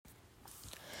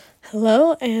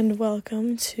Hello and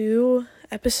welcome to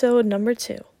episode number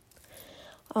 2.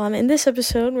 In this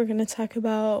episode, we're going to talk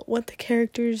about what the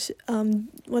characters,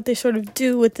 what they sort of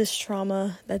do with this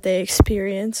trauma that they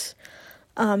experience,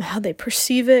 how they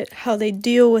perceive it, how they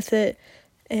deal with it,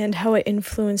 and how it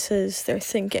influences their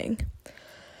thinking.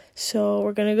 So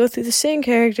we're going to go through the same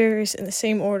characters in the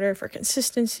same order for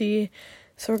consistency.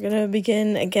 So we're going to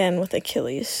begin again with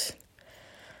Achilles.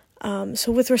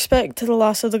 So with respect to the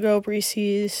loss of the girl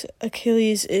Briseis,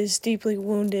 Achilles is deeply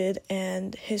wounded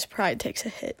and his pride takes a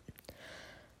hit.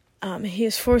 He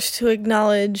is forced to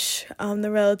acknowledge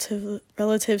the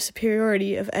relative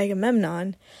superiority of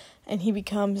Agamemnon, and he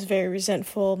becomes very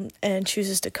resentful and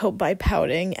chooses to cope by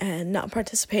pouting and not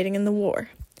participating in the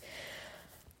war.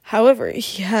 However,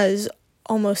 he has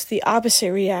almost the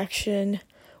opposite reaction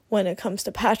when it comes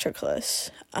to Patroclus.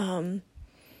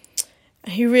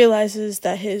 He realizes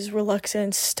that his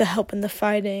reluctance to help in the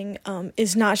fighting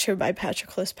is not shared by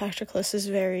Patroclus. Patroclus is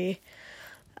very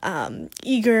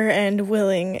eager and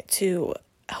willing to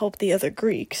help the other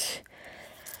Greeks.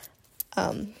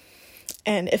 And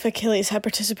if Achilles had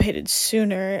participated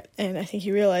sooner, and I think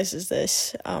he realizes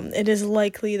this, it is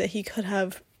likely that he could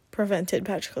have prevented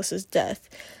Patroclus's death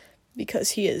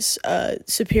because he is a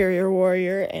superior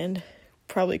warrior and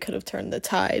probably could have turned the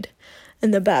tide in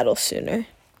the battle sooner.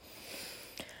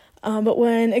 But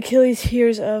when Achilles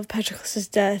hears of Patroclus'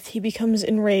 death, he becomes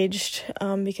enraged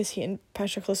because he and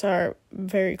Patroclus are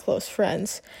very close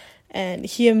friends. And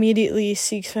he immediately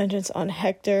seeks vengeance on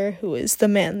Hector, who is the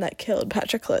man that killed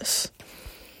Patroclus.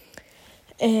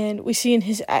 And we see in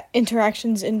his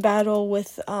interactions in battle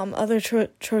with other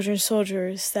Trojan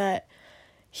soldiers that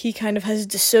he kind of has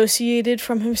dissociated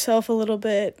from himself a little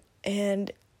bit.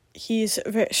 And he's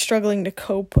struggling to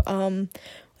cope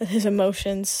with his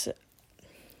emotions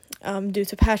due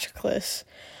to Patroclus,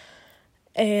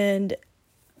 and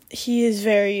he is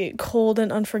very cold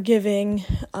and unforgiving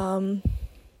of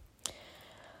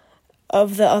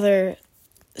the other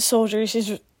soldiers.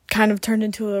 He's kind of turned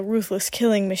into a ruthless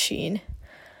killing machine,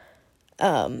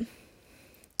 and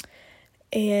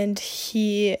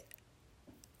he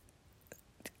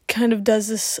kind of does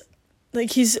this, like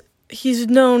he's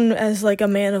known as like a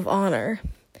man of honor,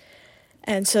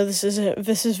 and so this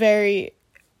is very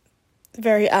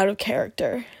out of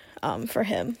character for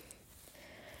him.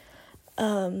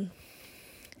 And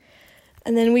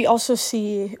then we also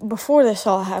see, before this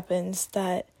all happens,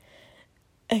 that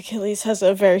Achilles has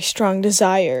a very strong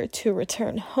desire to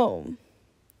return home.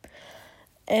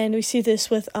 And we see this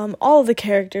with all of the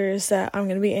characters that I'm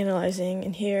going to be analyzing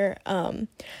in here.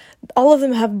 All of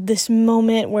them have this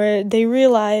moment where they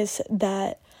realize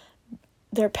that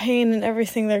their pain and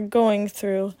everything they're going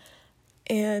through,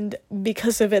 and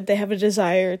because of it, they have a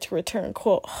desire to return,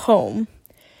 quote, home,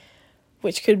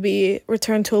 which could be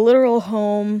return to a literal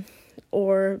home,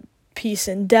 or peace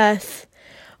and death,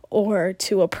 or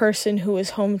to a person who is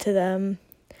home to them,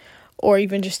 or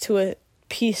even just to a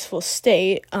peaceful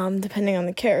state, depending on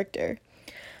the character.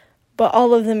 But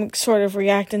all of them sort of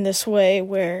react in this way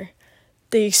where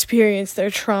they experience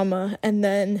their trauma, and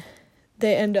then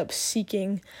they end up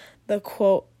seeking the,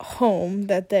 quote, home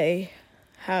that they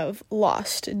have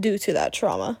lost due to that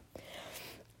trauma.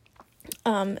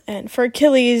 And for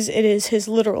Achilles, it is his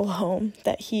literal home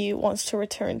that he wants to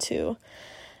return to.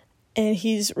 And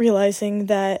he's realizing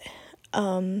that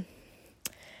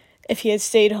if he had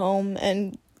stayed home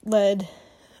and led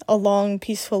a long,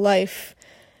 peaceful life,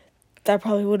 that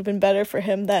probably would have been better for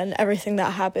him than everything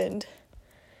that happened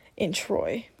in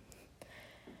Troy.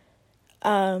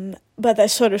 But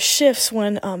that sort of shifts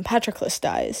when Patroclus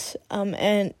dies.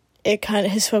 And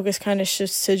his focus kind of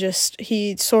shifts to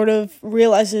he sort of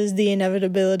realizes the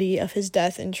inevitability of his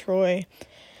death in Troy,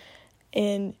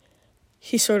 and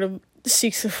he sort of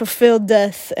seeks a fulfilled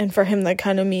death, and for him that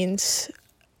kind of means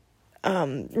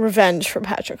revenge for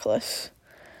Patroclus.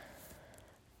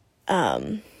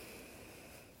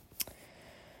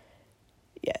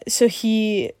 So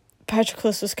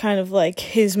Patroclus was kind of like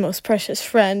his most precious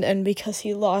friend, and because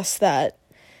he lost that,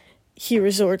 he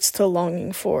resorts to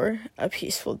longing for a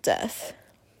peaceful death.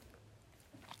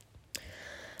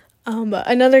 But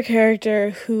another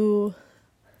character who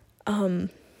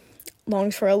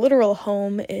longs for a literal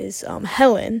home is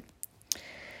Helen.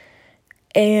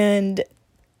 And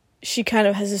she kind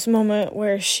of has this moment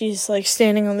where she's like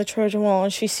standing on the Trojan wall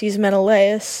and she sees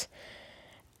Menelaus.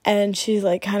 And she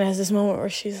like kind of has this moment where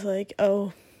she's like,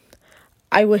 oh,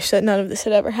 I wish that none of this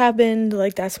had ever happened.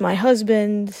 Like, that's my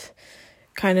husband,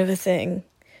 kind of a thing.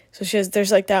 So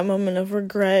there's like that moment of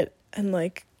regret and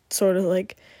like sort of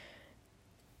like,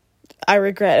 I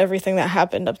regret everything that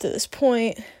happened up to this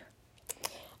point.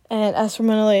 And as for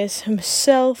Menelaus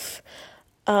himself,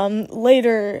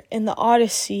 later in the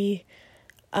Odyssey,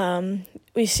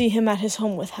 we see him at his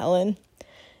home with Helen,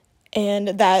 and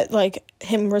that, like,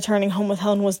 him returning home with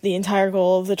Helen was the entire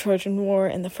goal of the Trojan War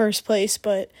in the first place,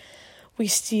 but we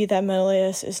see that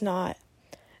Menelaus is not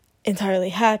entirely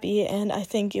happy, and I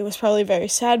think it was probably very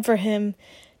sad for him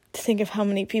to think of how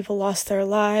many people lost their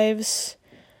lives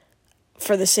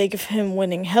for the sake of him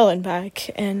winning Helen back,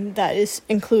 and that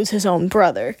includes his own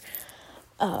brother.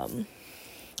 And,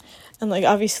 like,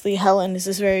 obviously Helen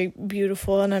is very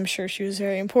beautiful, and I'm sure she was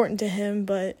very important to him,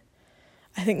 but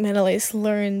I think Menelaus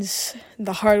learns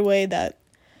the hard way that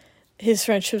his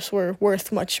friendships were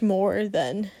worth much more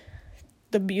than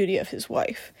the beauty of his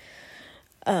wife.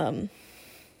 And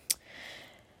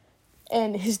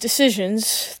his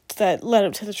decisions that led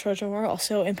up to the Trojan War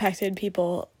also impacted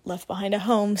people left behind at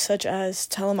home, such as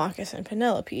Telemachus and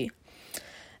Penelope.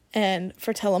 And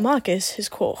for Telemachus, his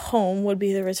quote home would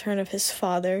be the return of his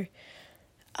father,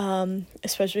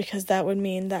 especially because that would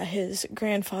mean that his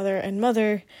grandfather and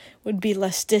mother would be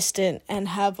less distant and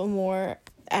have a more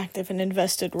active and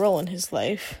invested role in his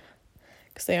life,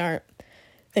 because they aren't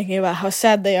thinking about how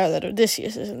sad they are that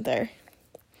Odysseus isn't there.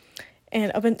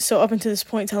 And up until this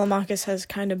point, Telemachus has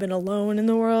kind of been alone in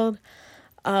the world,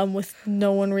 with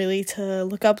no one really to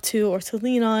look up to or to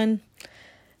lean on.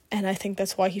 And I think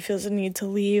that's why he feels the need to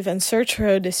leave and search for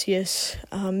Odysseus,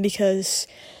 because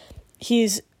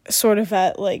he's sort of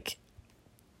at, like,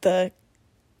 the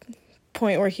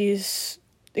point where he's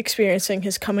experiencing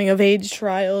his coming-of-age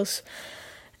trials,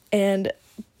 and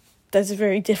that's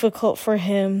very difficult for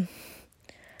him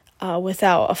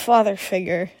without a father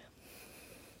figure.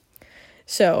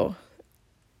 So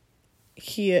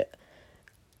he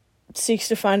seeks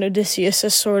to find Odysseus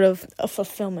as sort of a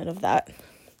fulfillment of that.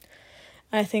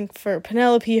 I think for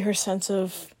Penelope, her sense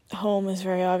of home is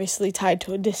very obviously tied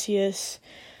to Odysseus,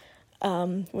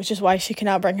 which is why she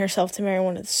cannot bring herself to marry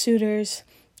one of the suitors,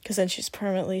 because then she's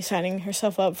permanently signing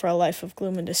herself up for a life of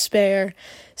gloom and despair,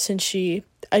 since she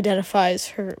identifies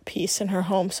her peace and her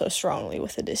home so strongly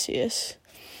with Odysseus.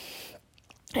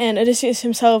 And Odysseus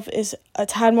himself is a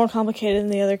tad more complicated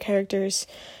than the other characters,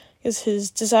 because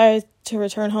his desire to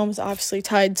return home is obviously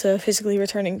tied to physically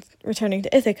returning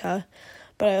to Ithaca,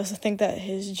 but I also think that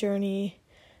his journey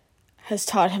has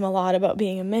taught him a lot about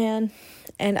being a man,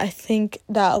 and I think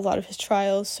that a lot of his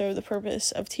trials serve the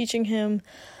purpose of teaching him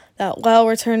that while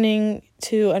returning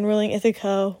to unruling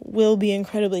Ithaca will be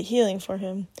incredibly healing for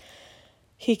him,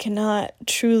 he cannot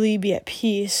truly be at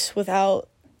peace without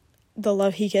the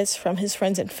love he gets from his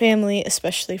friends and family,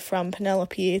 especially from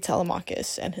Penelope,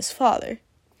 Telemachus, and his father.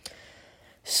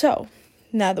 So,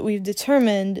 now that we've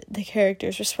determined the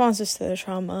characters' responses to their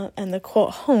trauma and the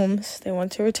quote homes they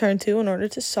want to return to in order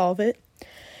to solve it,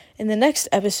 in the next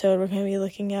episode we're going to be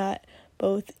looking at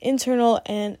both internal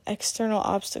and external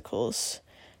obstacles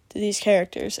to these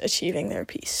characters achieving their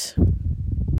peace.